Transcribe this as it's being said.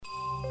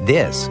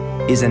This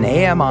is an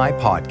AMI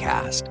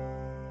podcast.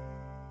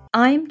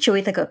 I'm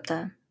Joyita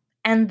Gupta,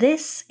 and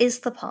this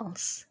is The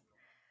Pulse.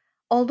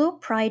 Although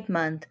Pride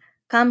Month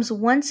comes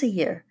once a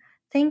year,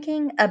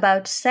 thinking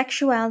about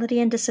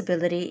sexuality and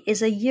disability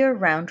is a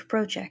year-round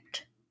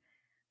project.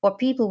 For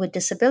people with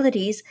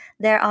disabilities,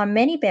 there are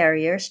many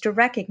barriers to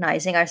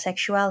recognizing our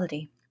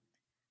sexuality.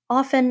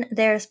 Often,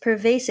 there's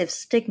pervasive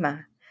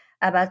stigma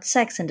about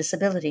sex and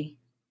disability.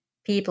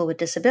 People with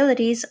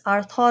disabilities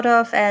are thought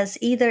of as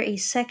either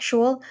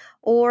asexual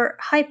or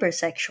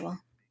hypersexual.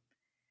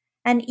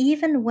 And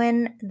even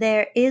when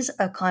there is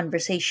a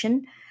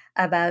conversation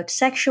about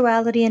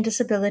sexuality and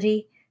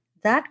disability,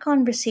 that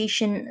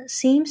conversation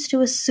seems to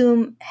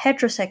assume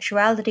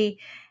heterosexuality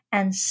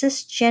and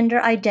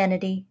cisgender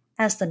identity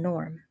as the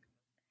norm.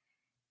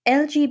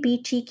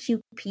 LGBTQ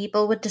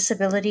people with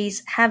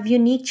disabilities have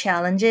unique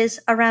challenges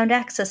around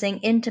accessing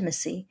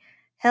intimacy,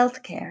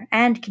 healthcare,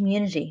 and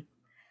community.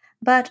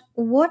 But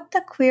what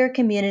the queer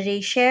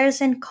community shares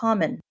in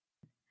common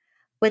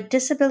with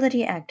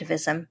disability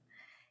activism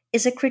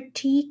is a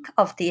critique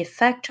of the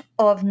effect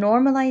of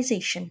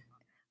normalization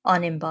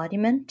on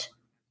embodiment,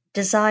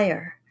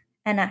 desire,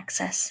 and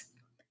access.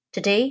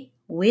 Today,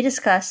 we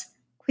discuss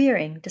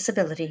queering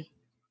disability.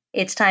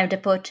 It's time to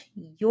put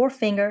your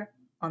finger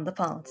on the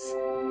pulse.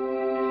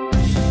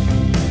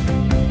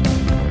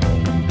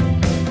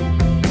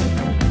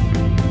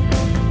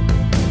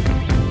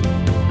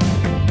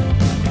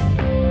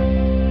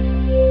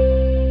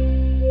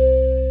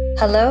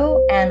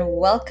 Hello, and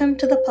welcome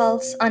to The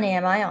Pulse on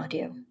AMI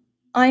Audio.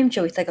 I'm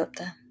Joyita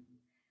Gupta.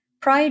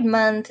 Pride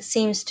Month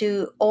seems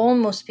to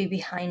almost be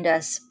behind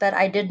us, but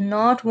I did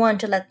not want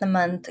to let the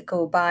month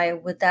go by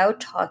without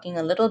talking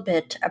a little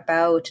bit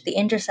about the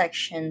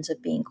intersections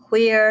of being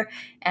queer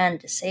and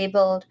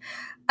disabled.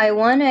 I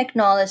want to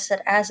acknowledge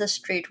that as a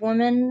straight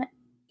woman,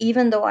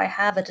 even though I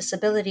have a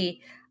disability,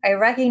 I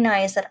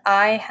recognize that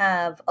I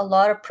have a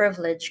lot of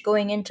privilege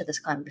going into this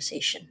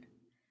conversation.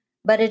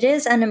 But it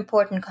is an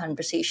important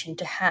conversation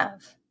to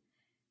have.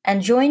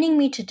 And joining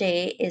me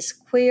today is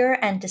queer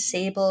and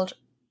disabled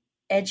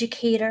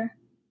educator,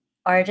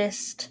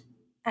 artist,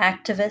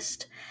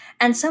 activist,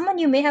 and someone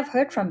you may have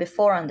heard from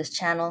before on this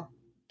channel,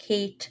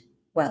 Kate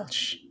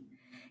Welch.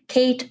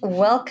 Kate,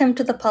 welcome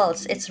to The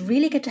Pulse. It's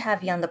really good to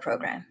have you on the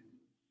program.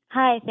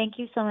 Hi, thank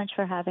you so much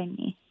for having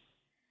me.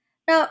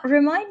 Now,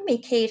 remind me,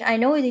 Kate, I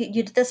know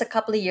you did this a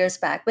couple of years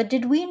back, but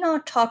did we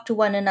not talk to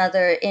one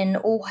another in,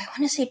 I want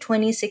to say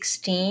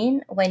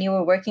 2016 when you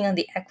were working on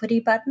the equity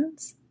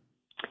buttons?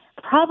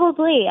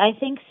 Probably, I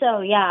think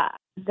so, yeah.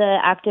 The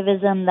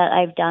activism that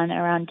I've done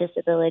around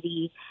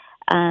disability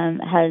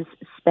has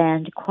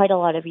spanned quite a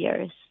lot of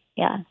years,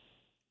 yeah.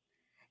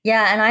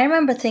 Yeah, and I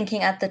remember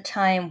thinking at the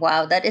time,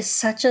 wow, that is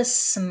such a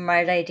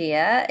smart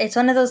idea. It's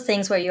one of those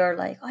things where you're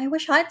like, oh, I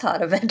wish I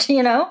thought of it,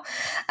 you know?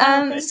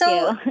 Thank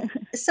you.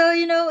 So,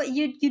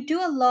 you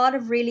do a lot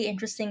of really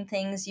interesting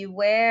things. You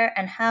wear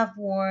and have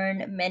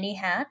worn many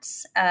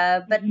hats.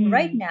 But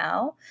right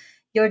now,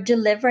 you're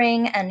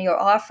delivering and you're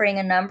offering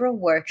a number of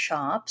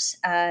workshops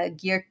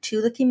geared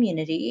to the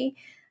community.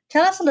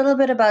 Tell us a little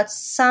bit about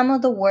some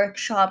of the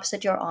workshops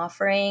that you're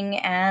offering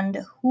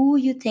and who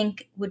you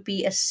think would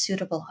be a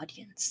suitable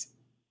audience.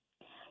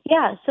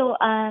 Yeah, so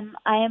I'm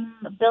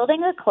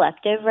building a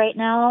collective right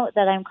now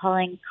that I'm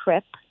calling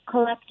CRIP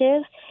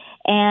Collective,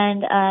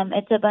 and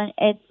it's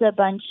a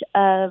bunch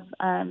of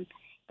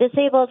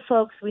disabled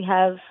folks. We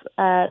have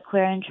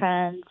queer and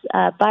trans,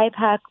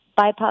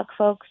 BIPOC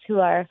folks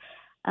who are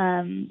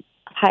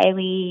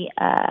highly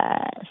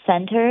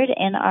centered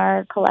in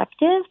our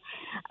collective.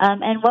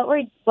 And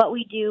what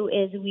we do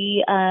is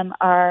we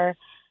are,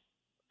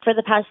 for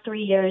the past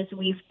 3 years,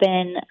 we've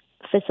been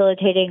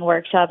facilitating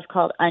workshops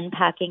called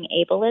Unpacking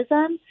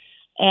Ableism.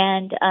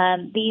 And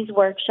these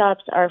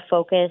workshops are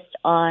focused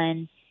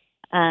on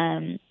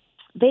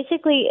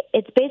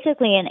it's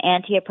basically an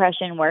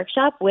anti-oppression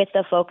workshop with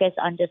a focus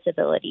on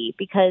disability,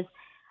 because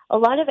a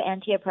lot of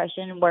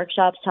anti-oppression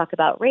workshops talk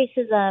about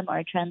racism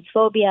or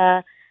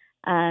transphobia,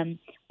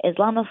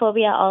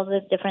 Islamophobia, all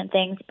the different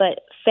things,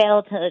 but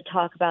fail to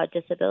talk about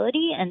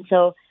disability. And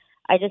so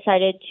I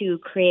decided to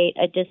create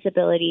a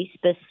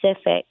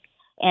disability-specific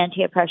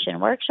anti-oppression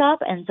workshop.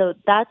 And so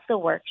that's the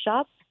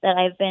workshop that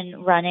I've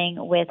been running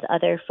with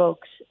other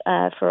folks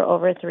for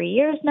over 3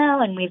 years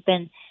now. And we've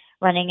been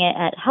running it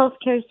at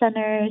healthcare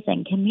centers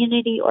and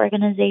community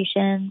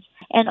organizations.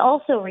 And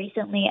also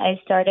recently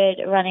I started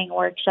running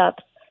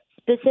workshops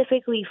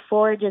specifically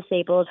for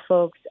disabled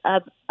folks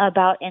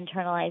about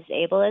internalized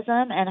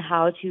ableism and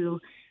how to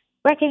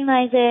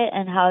recognize it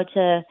and how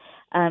to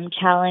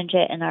challenge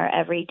it in our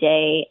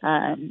everyday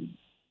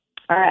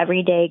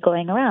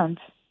going around.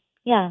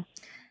 Yeah.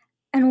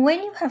 And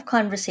when you have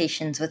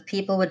conversations with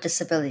people with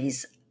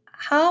disabilities,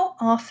 how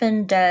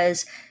often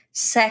does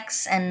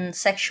sex and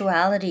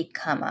sexuality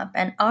come up?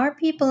 And are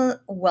people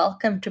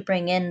welcome to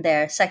bring in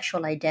their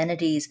sexual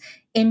identities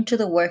into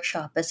the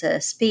workshop as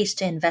a space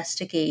to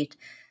investigate,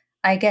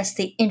 I guess,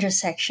 the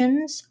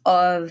intersections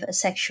of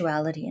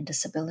sexuality and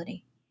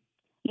disability?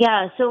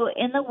 Yeah, so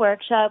in the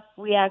workshop,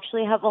 we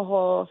actually have a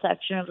whole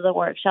section of the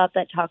workshop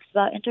that talks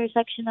about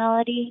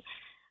intersectionality,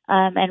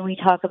 and we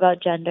talk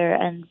about gender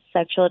and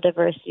sexual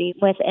diversity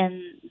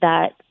within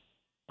that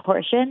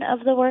portion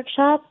of the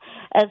workshop,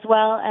 as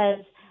well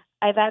as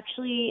I've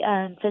actually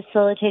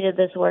facilitated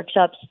this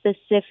workshop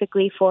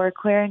specifically for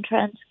queer and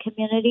trans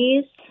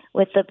communities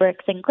with the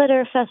Bricks and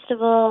Glitter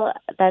Festival.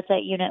 That's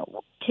at Unit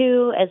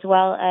 2, as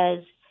well as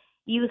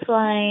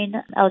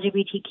Youthline,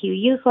 LGBTQ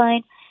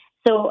Youthline.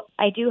 So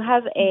I do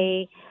have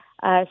a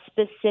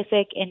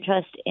specific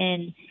interest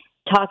in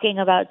talking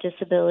about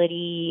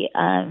disability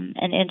and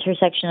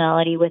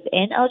intersectionality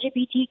within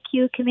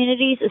LGBTQ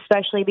communities,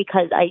 especially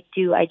because I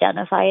do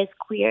identify as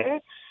queer.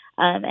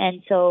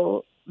 And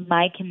so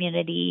my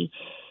community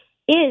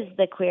is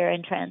the queer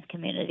and trans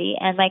community,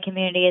 and my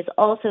community is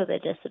also the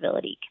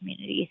disability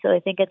community. So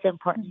I think it's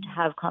important to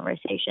have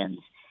conversations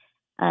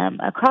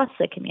across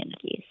the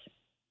communities.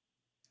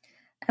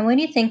 And when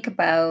you think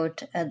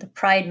about the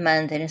Pride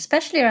Month, and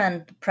especially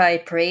around the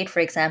Pride Parade,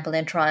 for example,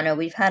 in Toronto,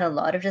 we've had a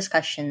lot of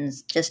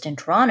discussions just in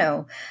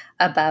Toronto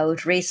about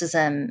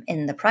racism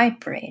in the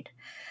Pride Parade.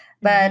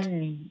 But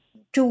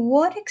to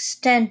what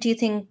extent do you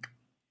think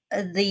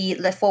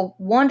for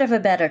want of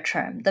a better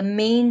term, the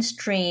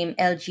mainstream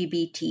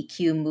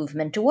LGBTQ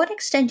movement, to what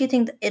extent do you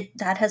think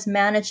that has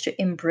managed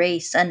to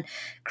embrace and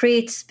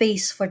create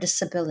space for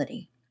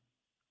disability?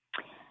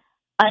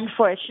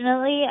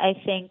 Unfortunately,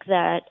 I think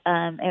that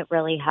it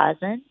really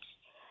hasn't.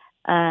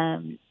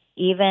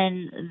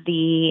 Even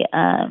the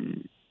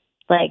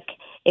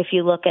if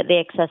you look at the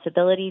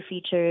accessibility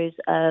features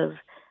of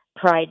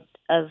Pride,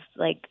 of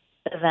like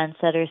events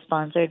that are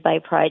sponsored by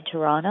Pride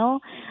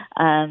Toronto,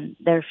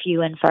 they're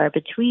few and far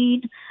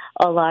between.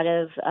 A lot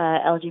of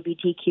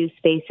LGBTQ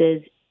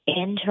spaces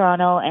in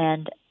Toronto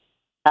and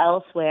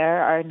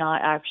elsewhere are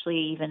not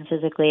actually even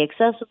physically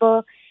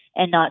accessible.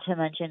 And not to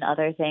mention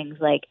other things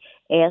like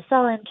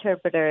ASL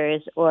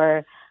interpreters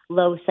or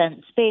low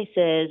sense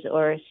spaces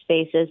or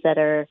spaces that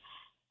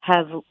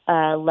have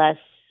less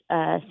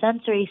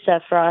sensory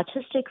stuff for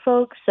autistic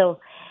folks. So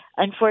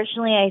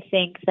unfortunately, I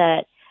think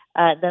that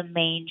the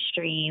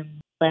mainstream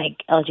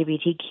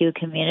LGBTQ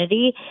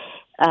community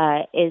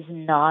is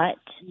not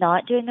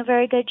doing a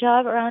very good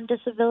job around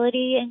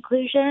disability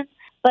inclusion.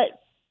 But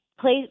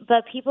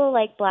people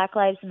like Black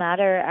Lives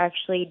Matter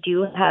actually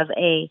do have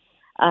a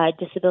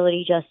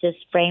disability justice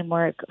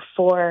framework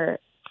for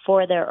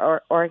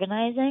their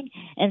organizing.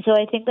 And so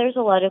I think there's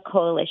a lot of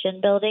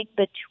coalition building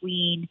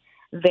between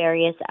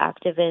various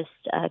activist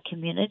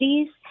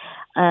communities,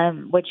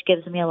 which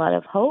gives me a lot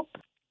of hope.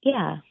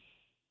 Yeah,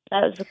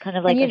 that was kind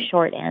of a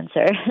short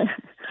answer.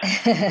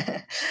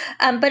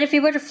 But if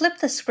you were to flip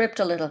the script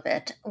a little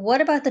bit,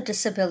 what about the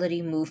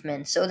disability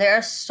movement? So there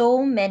are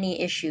so many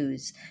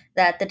issues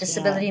that the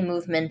disability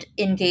movement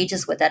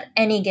engages with at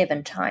any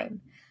given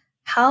time.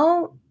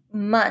 How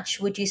much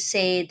would you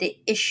say the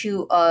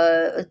issue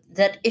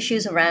that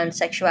issues around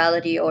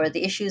sexuality or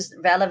the issues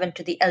relevant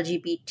to the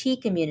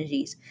LGBT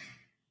communities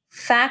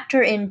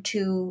factor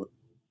into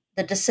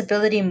the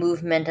disability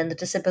movement and the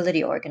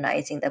disability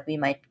organizing that we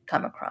might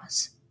come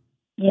across?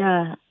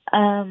 Yeah,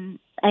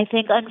 I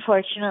think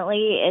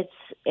unfortunately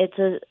it's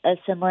a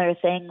similar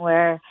thing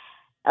where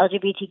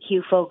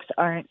LGBTQ folks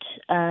aren't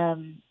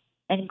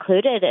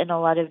included in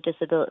a lot of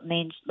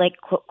disability,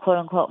 quote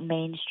unquote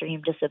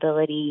mainstream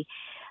disability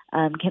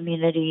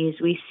communities.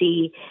 We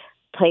see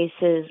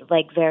places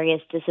like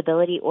various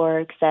disability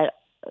orgs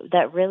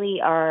that really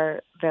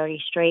are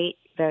very straight,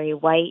 very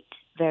white,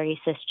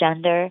 very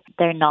cisgender.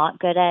 They're not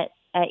good at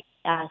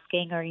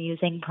asking or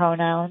using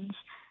pronouns.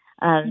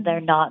 They're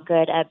not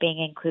good at being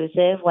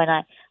inclusive.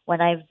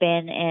 When I've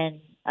been in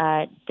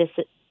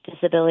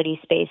disability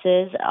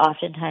spaces,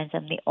 oftentimes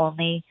I'm the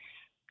only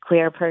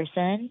queer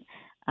person.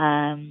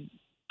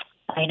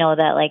 I know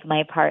that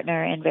my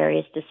partner in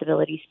various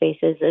disability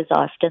spaces is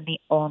often the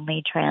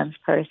only trans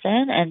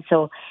person, and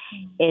so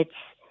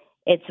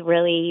it's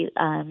really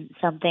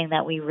something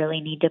that we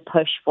really need to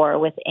push for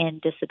within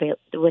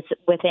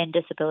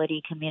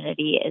disability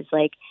community is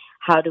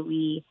how do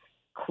we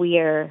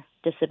queer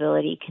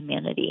disability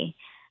community,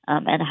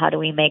 and how do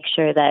we make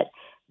sure that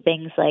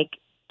things like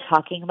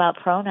talking about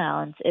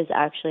pronouns is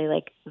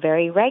actually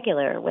very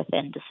regular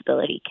within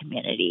disability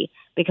community,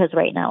 because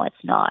right now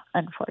it's not,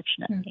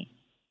 unfortunately.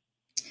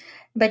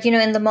 But,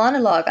 in the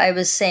monologue, I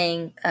was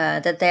saying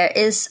that there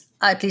is,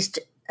 at least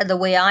the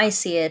way I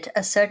see it,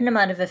 a certain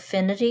amount of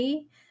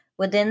affinity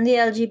within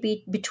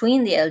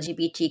between the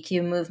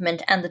LGBTQ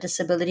movement and the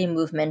disability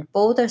movement.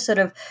 Both are sort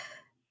of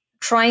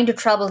trying to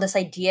trouble this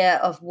idea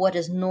of what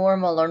is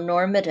normal or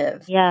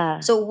normative. Yeah.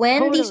 So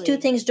when these two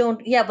totally. things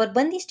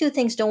when these two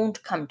things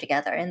don't come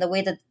together in the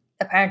way that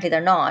apparently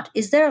they're not,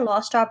 is there a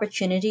lost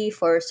opportunity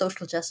for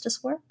social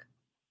justice work?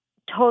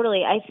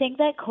 Totally. I think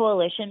that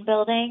coalition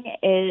building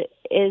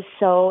is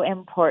so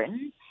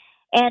important.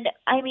 And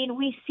I mean,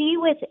 we see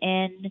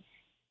within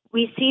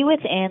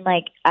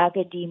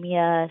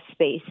academia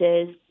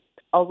spaces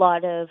a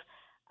lot of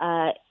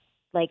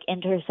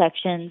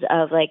intersections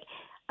of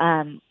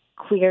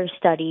queer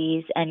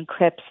studies and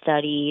CRIP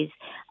studies,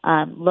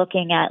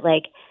 looking at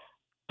like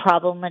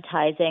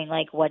problematizing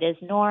like what is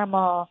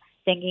normal,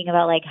 thinking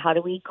about like how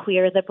do we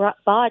queer the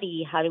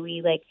body, how do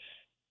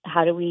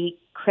we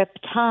crip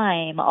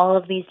time, all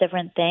of these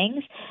different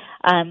things.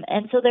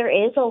 And so there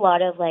is a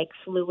lot of like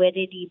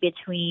fluidity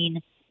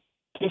between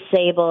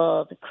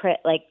disabled,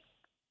 like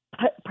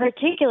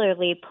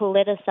particularly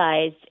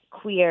politicized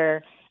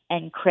queer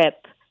and crip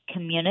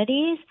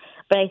communities.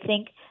 But I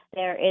think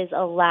there is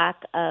a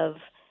lack of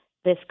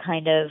this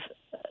kind of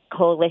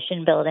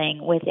coalition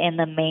building within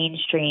the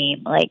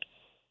mainstream, like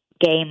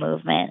gay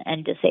movement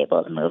and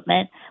disabled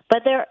movement.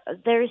 But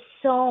there's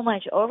so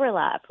much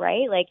overlap,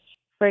 right? Like,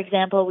 for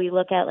example, we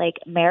look at like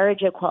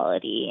marriage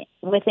equality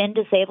within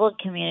disabled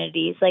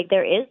communities. Like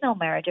there is no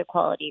marriage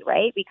equality,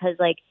 right? Because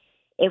like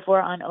if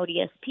we're on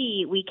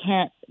ODSP, we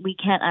can't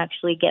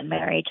actually get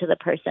married to the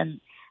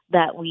person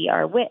that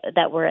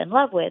we're in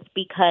love with,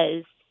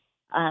 because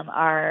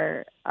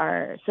our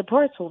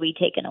supports will be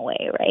taken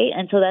away, right?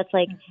 And so that's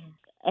like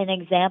an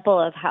example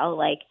of how,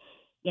 like,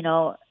 you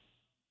know,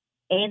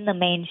 in the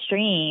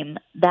mainstream,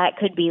 that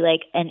could be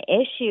like an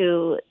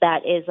issue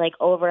that is like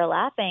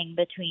overlapping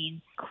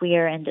between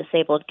queer and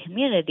disabled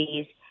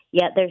communities,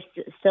 yet there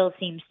still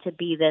seems to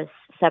be this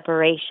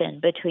separation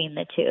between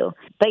the two.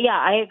 But yeah,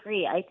 I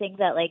agree. I think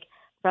that like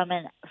from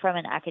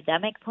an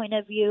academic point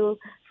of view,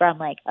 from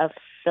like a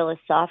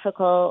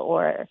philosophical,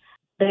 or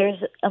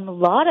there's a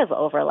lot of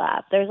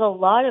overlap. There's a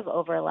lot of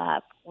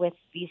overlap with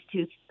these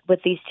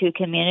two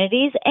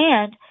communities.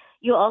 And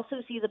you also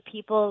see the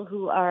people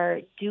who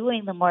are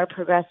doing the more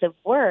progressive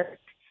work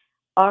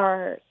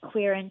are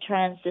queer and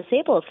trans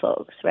disabled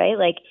folks, right?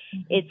 Like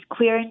it's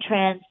queer and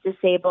trans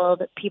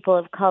disabled people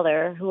of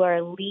color who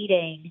are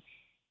leading,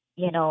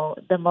 you know,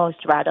 the most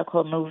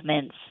radical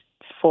movements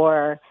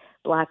for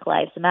Black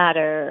Lives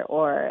Matter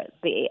or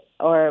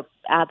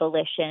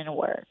abolition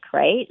work,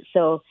 right?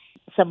 So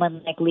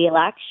someone like Leah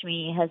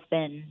Lakshmi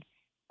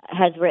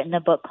has written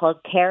a book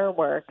called Care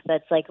Work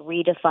that's like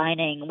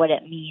redefining what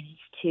it means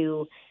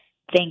to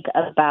think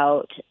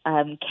about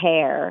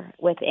care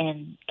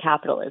within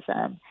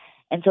capitalism.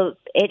 And so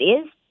it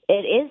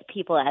is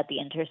people at the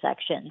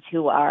intersections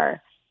who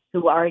are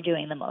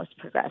doing the most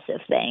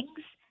progressive things,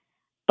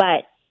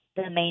 but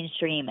the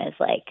mainstream is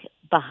like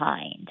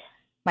behind.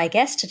 My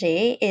guest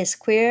today is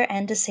queer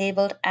and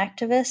disabled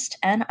activist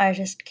and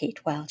artist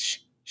Kate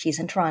Welch. She's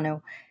in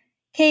Toronto.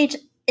 Kate,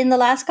 in the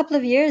last couple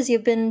of years,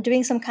 you've been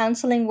doing some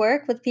counseling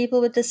work with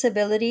people with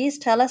disabilities.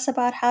 Tell us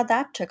about how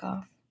that took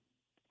off.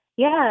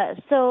 Yeah,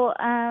 so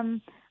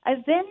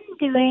I've been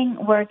doing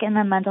work in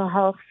the mental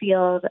health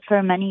field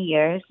for many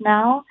years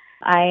now.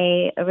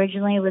 I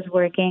originally was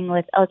working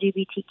with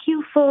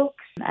LGBTQ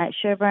folks at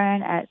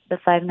Sherbourne at the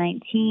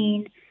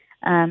 519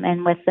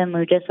 and with the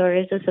Mood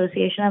Disorders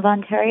Association of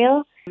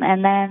Ontario.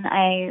 And then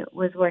I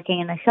was working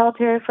in a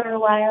shelter for a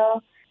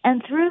while.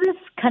 And through this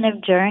kind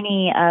of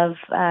journey of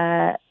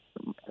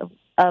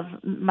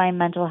my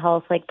mental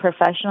health, like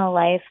professional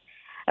life,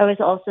 I was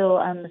also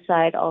on the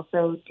side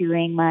also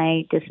doing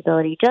my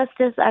disability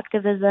justice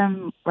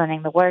activism,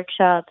 running the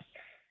workshops,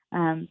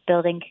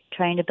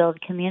 trying to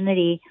build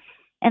community.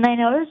 And I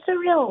noticed a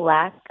real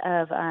lack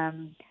of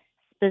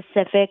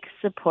specific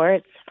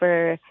supports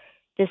for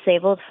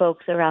disabled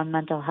folks around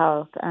mental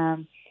health.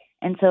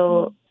 And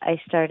so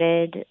I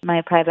started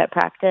my private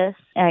practice,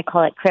 and I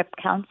call it CRIP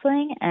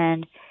Counseling,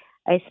 and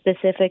I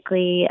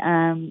specifically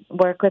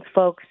work with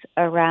folks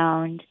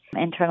around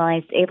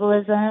internalized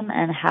ableism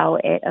and how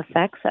it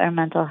affects our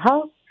mental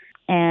health.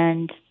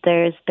 And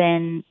there's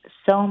been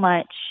so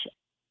much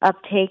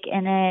uptake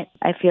in it.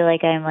 I feel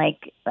like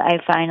I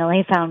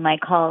finally found my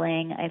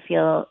calling. I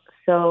feel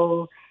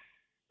so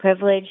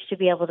privileged to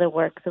be able to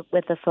work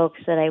with the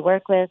folks that I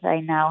work with. I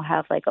now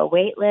have like a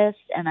wait list,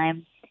 and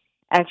I'm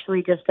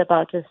actually just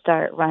about to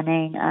start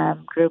running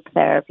group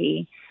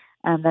therapy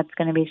that's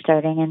going to be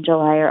starting in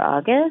July or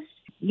August.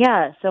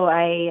 Yeah, so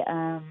I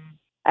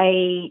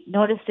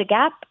noticed a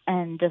gap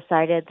and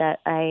decided that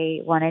I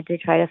wanted to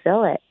try to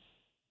fill it.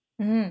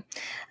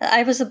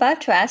 I was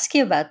about to ask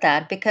you about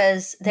that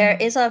because there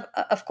is,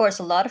 of course,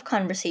 a lot of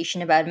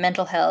conversation about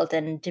mental health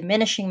and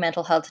diminishing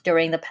mental health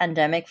during the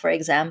pandemic, for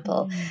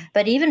example.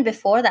 But even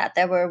before that,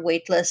 there were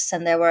wait lists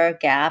and there were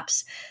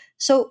gaps.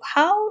 So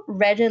how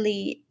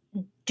readily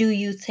do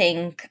you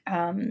think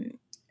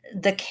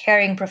the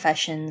caring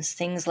professions,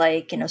 things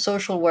like,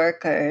 social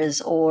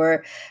workers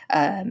or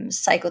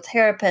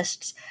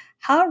psychotherapists,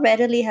 how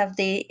readily have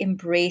they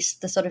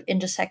embraced the sort of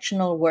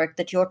intersectional work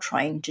that you're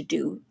trying to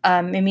do?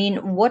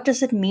 What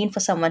does it mean for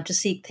someone to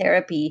seek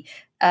therapy,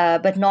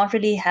 but not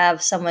really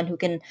have someone who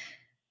can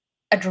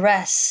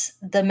address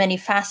the many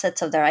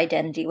facets of their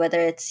identity, whether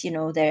it's,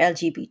 their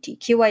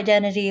LGBTQ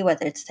identity,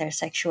 whether it's their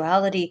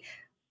sexuality?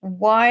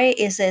 Why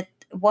is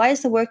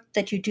the work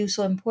that you do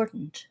so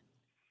important?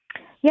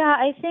 Yeah,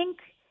 I think,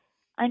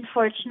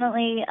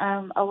 unfortunately,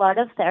 a lot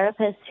of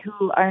therapists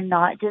who are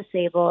not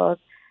disabled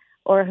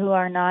or who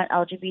are not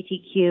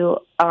LGBTQ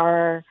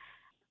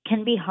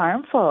can be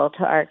harmful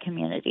to our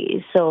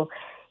communities. So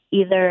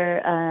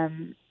either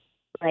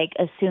like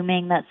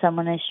assuming that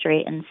someone is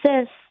straight and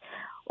cis,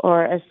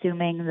 or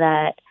assuming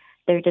that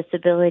their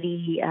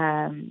disability,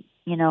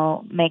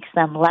 makes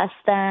them less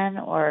than,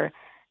 or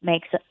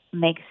makes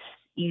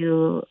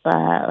you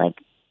like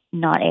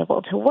not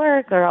able to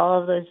work, or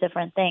all of those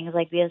different things,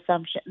 like the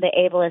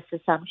ableist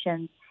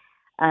assumptions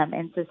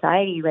in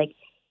society. Like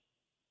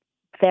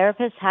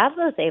therapists have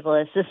those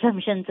ableist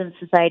assumptions in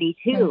society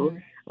too,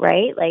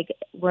 right? Like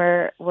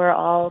we're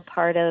all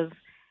part of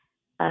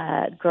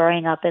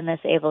growing up in this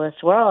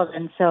ableist world,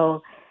 and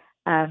so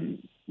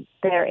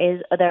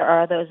there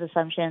are those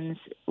assumptions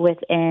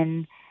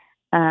within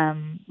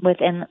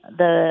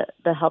the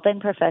helping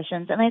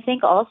professions. And I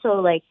think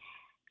also like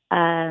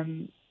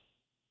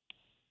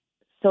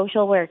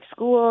social work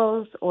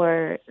schools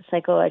or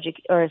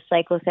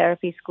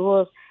psychotherapy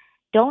schools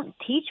don't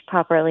teach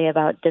properly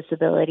about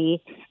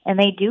disability, and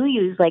they do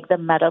use like the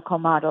medical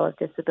model of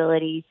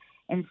disability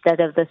instead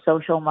of the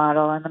social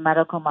model. And the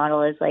medical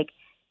model is like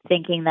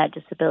thinking that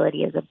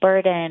disability is a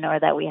burden or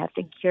that we have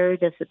to cure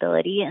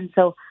disability. And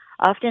so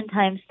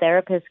oftentimes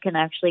therapists can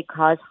actually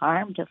cause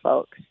harm to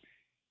folks.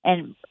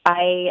 And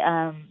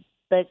the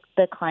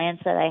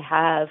clients that I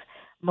have,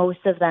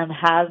 most of them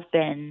have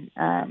been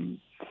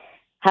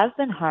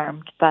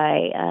harmed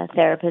by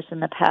therapists in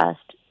the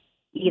past,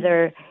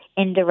 either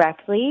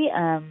indirectly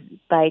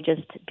by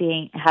just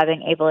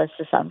having ableist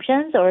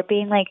assumptions, or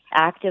being like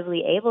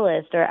actively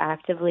ableist, or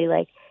actively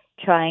like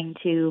trying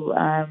to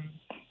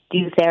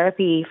do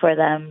therapy for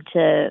them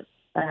to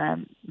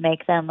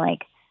make them,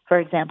 like, for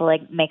example,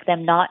 like make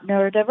them not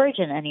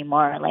neurodivergent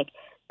anymore. Like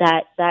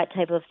that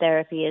type of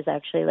therapy is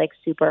actually like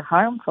super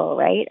harmful,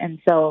 right? And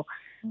so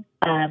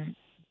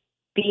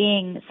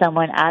being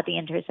someone at the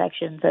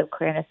intersections of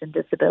queerness and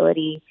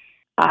disability,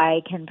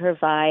 I can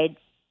provide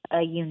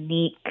a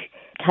unique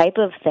type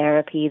of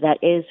therapy that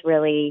is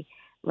really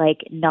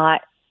like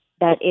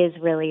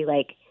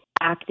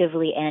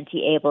actively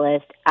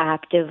anti-ableist,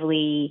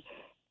 actively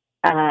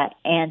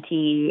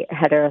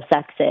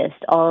anti-heterosexist,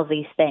 all of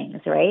these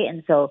things, right?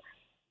 And so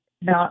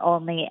not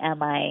only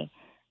am I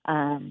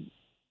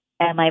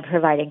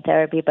providing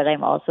therapy, but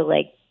I'm also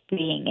like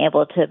being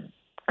able to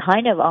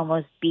kind of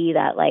almost be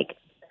that like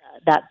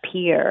that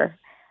peer,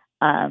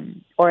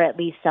 or at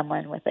least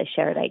someone with a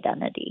shared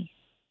identity.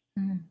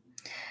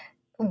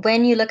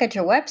 When you look at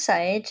your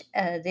website,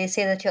 they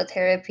say that your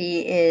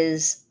therapy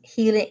is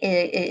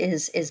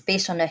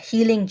based on a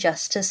healing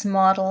justice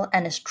model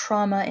and is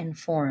trauma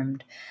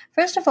informed.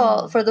 First of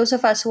all, for those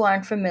of us who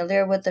aren't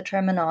familiar with the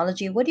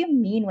terminology, what do you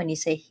mean when you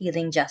say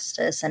healing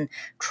justice and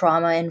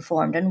trauma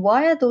informed, and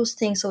why are those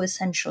things so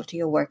essential to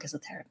your work as a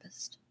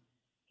therapist?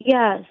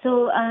 Yeah,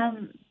 so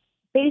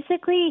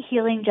basically,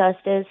 healing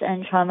justice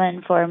and trauma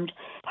informed,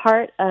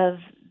 part of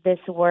this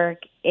work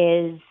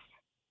is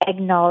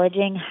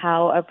acknowledging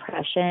how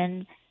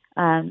oppression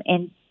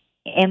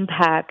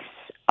impacts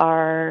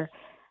our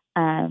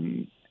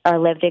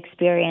lived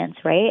experience,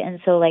 right?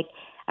 And so, like,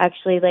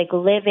 actually, like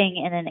living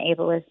in an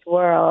ableist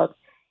world,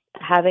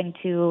 having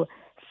to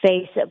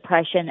face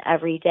oppression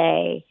every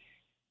day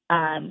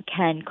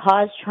can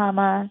cause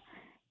trauma,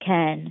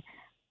 can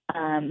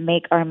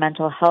make our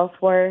mental health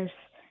worse.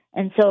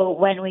 And so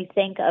when we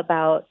think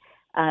about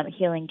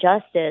healing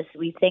justice,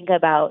 we think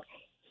about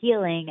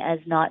healing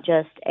as not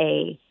just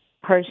a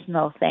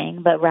personal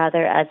thing, but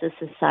rather as a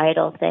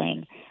societal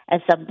thing,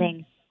 as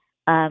something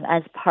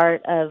as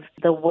part of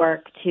the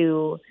work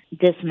to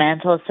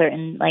dismantle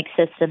certain like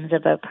systems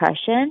of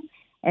oppression.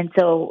 And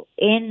so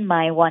in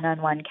my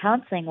one-on-one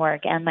counseling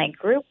work and my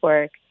group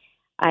work,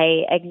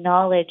 I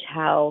acknowledge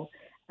how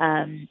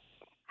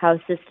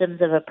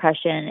systems of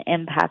oppression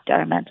impact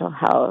our mental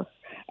health,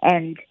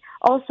 and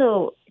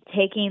also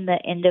taking the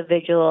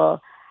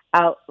individual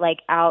out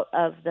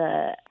of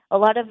a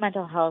lot of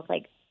mental health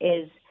like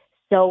is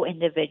so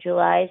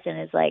individualized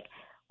and is like,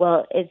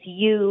 well, it's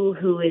you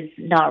who is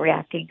not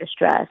reacting to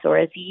stress, or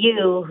it's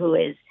you who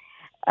is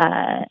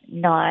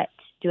not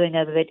doing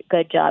a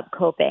good job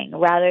coping,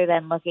 rather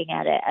than looking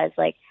at it as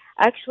like,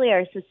 actually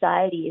our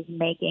society is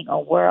making a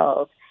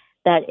world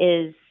that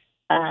is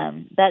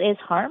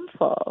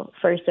harmful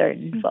for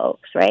certain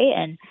folks, right?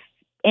 And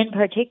in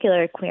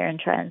particular, queer and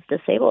trans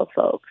disabled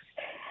folks.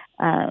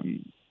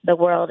 The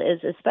world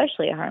is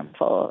especially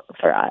harmful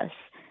for us.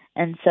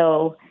 And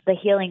so the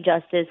healing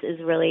justice is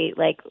really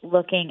like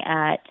looking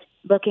at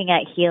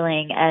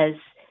healing as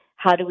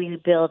how do we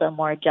build a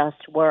more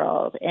just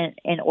world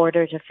in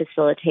order to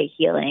facilitate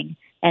healing.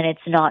 And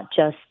it's not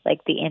just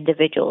like the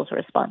individual's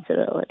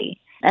responsibility.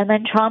 And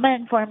then trauma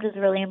informed is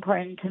really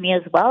important to me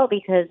as well,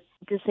 because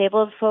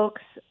disabled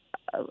folks,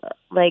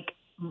 like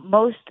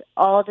most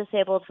all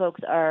disabled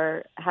folks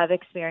have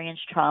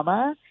experienced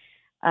trauma,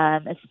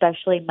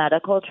 especially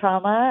medical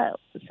trauma.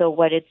 So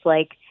what it's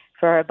like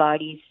for our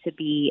bodies to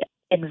be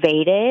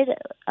invaded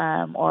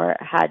or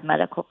had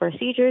medical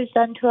procedures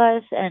done to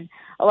us. And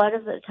a lot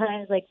of the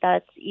times, like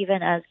that's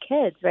even as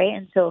kids, right?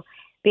 And so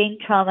being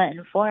trauma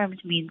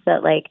informed means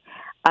that like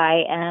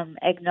I am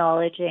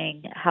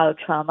acknowledging how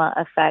trauma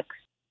affects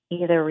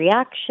either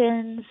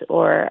reactions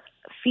or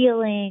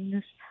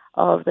feelings,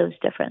 all of those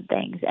different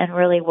things, and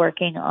really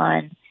working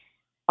on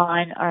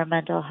on our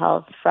mental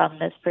health from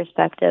this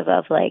perspective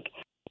of like,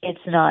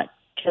 it's not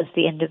just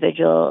the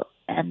individual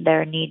and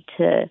their need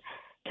to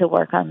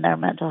work on their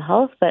mental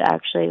health, but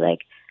actually like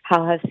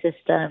how have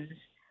systems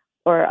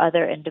or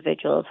other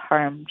individuals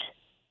harmed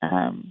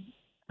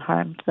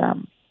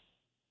them.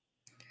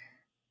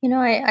 You know,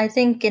 I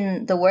think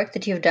in the work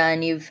that you've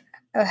done, you've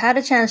had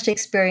a chance to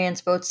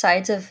experience both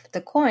sides of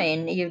the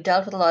coin. You've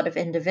dealt with a lot of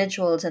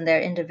individuals and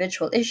their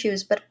individual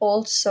issues, but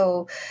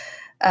also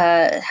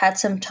had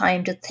some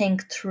time to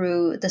think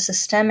through the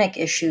systemic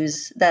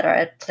issues that are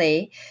at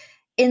play.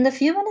 In the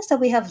few minutes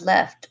that we have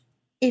left,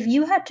 if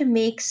you had to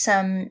make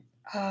some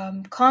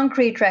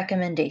concrete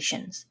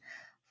recommendations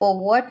for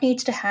what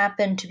needs to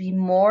happen to be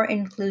more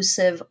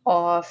inclusive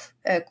of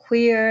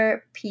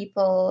queer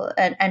people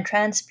and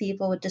trans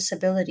people with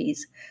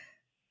disabilities,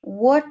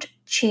 what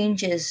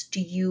changes do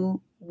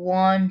you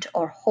want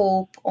or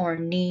hope or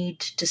need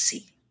to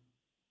see?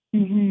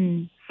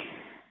 Mm-hmm.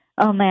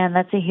 Oh man,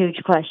 that's a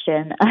huge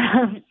question.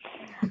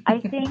 I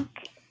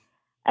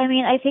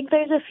think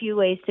there's a few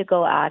ways to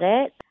go at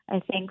it.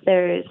 I think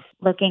there's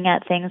looking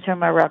at things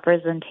from a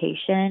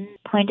representation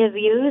point of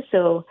view.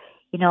 So,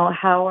 you know,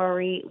 how are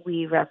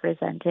we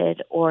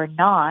represented or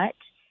not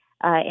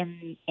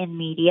in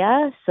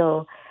media?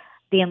 So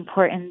the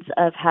importance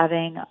of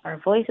having our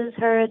voices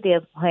heard,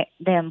 the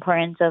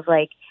importance of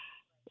like,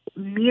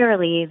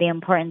 merely the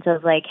importance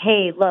of like,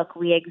 hey, look,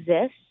 we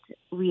exist,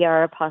 we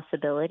are a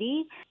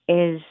possibility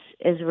is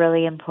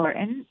really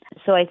important.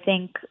 So I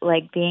think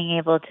like being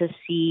able to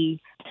see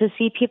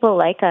people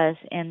like us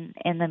in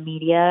the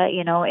media,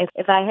 you know,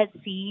 if I had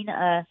seen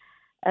a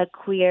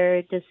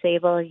queer,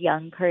 disabled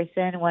young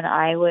person when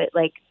I would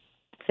like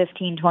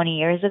 15, 20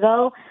 years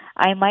ago,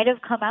 I might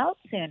have come out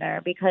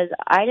sooner because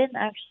I didn't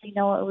actually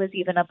know it was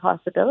even a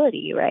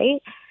possibility,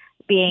 right?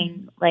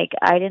 Being like,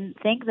 I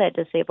didn't think that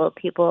disabled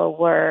people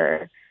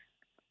were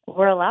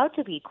allowed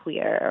to be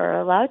queer or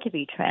allowed to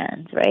be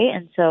trans, right?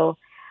 And so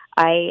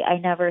I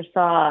never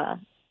saw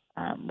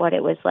what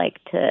it was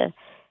like to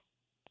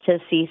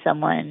see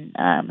someone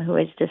who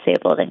is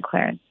disabled and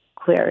queer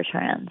or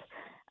trans.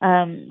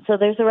 So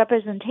there's a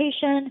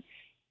representation.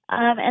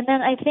 And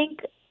then I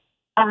think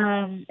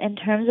in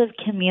terms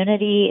of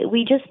community,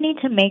 we just need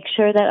to make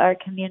sure that our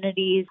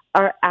communities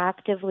are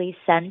actively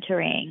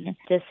centering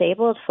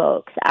disabled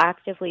folks,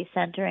 actively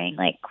centering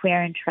like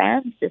queer and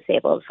trans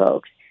disabled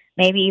folks,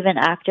 maybe even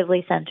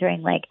actively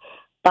centering like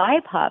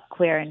BIPOC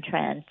queer and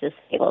trans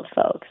disabled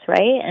folks,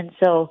 right? And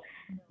so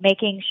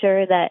making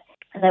sure that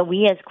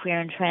we as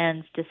queer and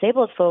trans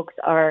disabled folks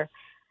are,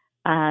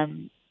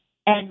 and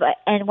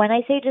when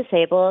I say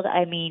disabled,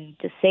 I mean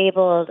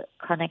disabled,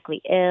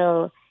 chronically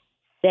ill,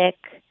 sick,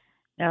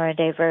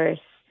 neurodiverse.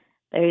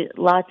 There's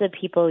lots of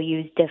people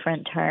use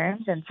different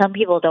terms, and some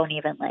people don't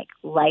even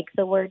like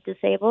the word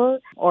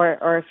disabled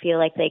or feel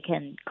like they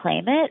can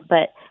claim it.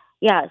 But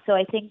yeah, so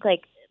I think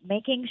like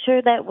making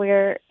sure that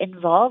we're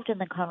involved in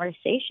the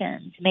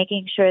conversations,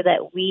 making sure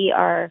that we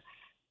are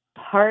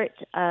part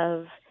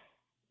of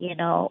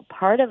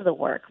the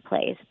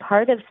workplace,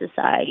 part of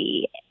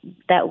society,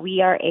 that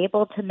we are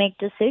able to make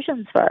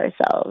decisions for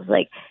ourselves.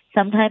 Like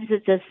sometimes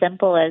it's as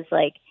simple as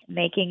like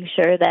making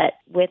sure that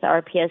with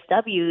our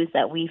PSWs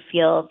that we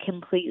feel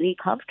completely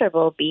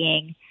comfortable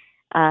being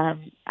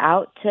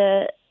out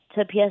to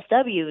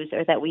PSWs,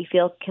 or that we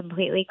feel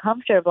completely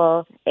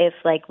comfortable if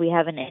like we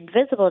have an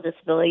invisible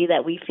disability,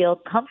 that we feel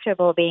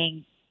comfortable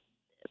being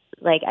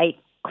like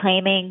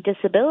claiming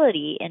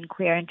disability in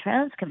queer and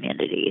trans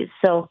communities.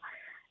 So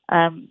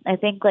I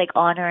think like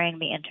honoring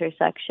the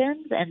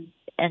intersections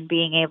and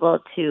being able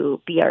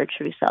to be our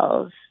true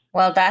selves.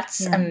 Well,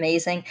 that's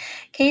amazing.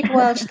 Kate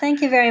Welch,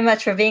 thank you very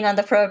much for being on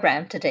the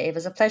program today. It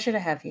was a pleasure to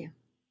have you.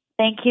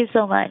 Thank you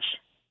so much.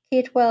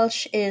 Kate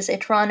Welch is a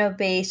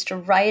Toronto-based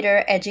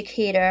writer,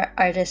 educator,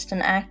 artist,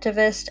 and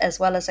activist, as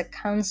well as a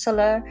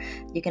counselor.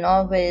 You can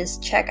always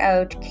check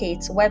out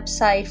Kate's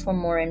website for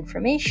more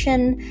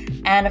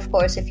information. And of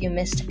course, if you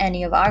missed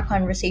any of our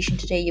conversation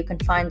today, you can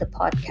find the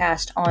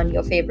podcast on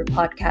your favorite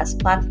podcast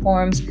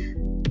platforms.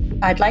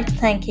 I'd like to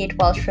thank Kate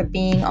Welch for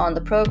being on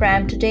the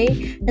program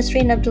today.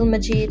 Nasreen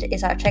Abdul-Majid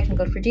is our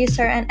technical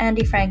producer, and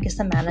Andy Frank is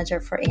the manager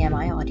for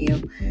AMI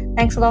Audio.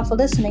 Thanks a lot for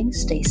listening.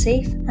 Stay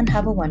safe and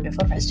have a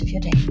wonderful rest of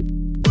your day.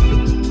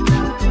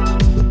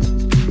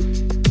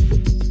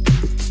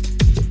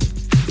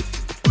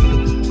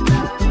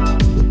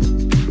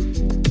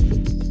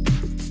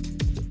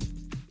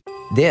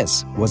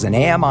 This was an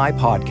AMI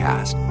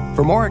podcast.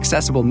 For more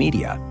accessible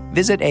media,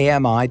 visit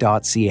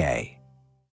ami.ca.